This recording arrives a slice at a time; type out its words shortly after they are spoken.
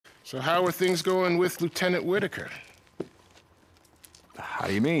So how are things going with Lieutenant Whitaker? How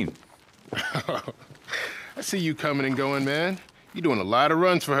do you mean? I see you coming and going, man. You're doing a lot of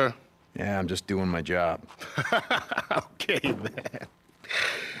runs for her. Yeah, I'm just doing my job. Okay, man.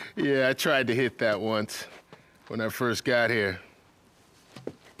 Yeah, I tried to hit that once when I first got here.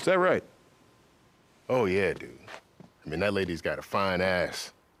 Is that right? Oh, yeah, dude. I mean, that lady's got a fine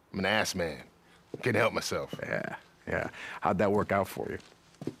ass. I'm an ass man. Can't help myself. Yeah. How'd that work out for you?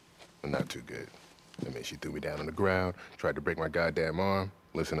 Well, not too good. I mean, she threw me down on the ground, tried to break my goddamn arm.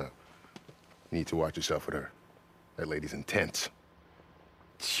 Listen up. You need to watch yourself with her. That lady's intense.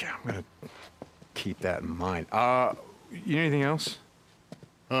 Yeah, I'm gonna keep that in mind. You need anything else?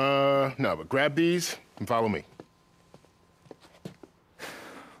 No, but grab these and follow me.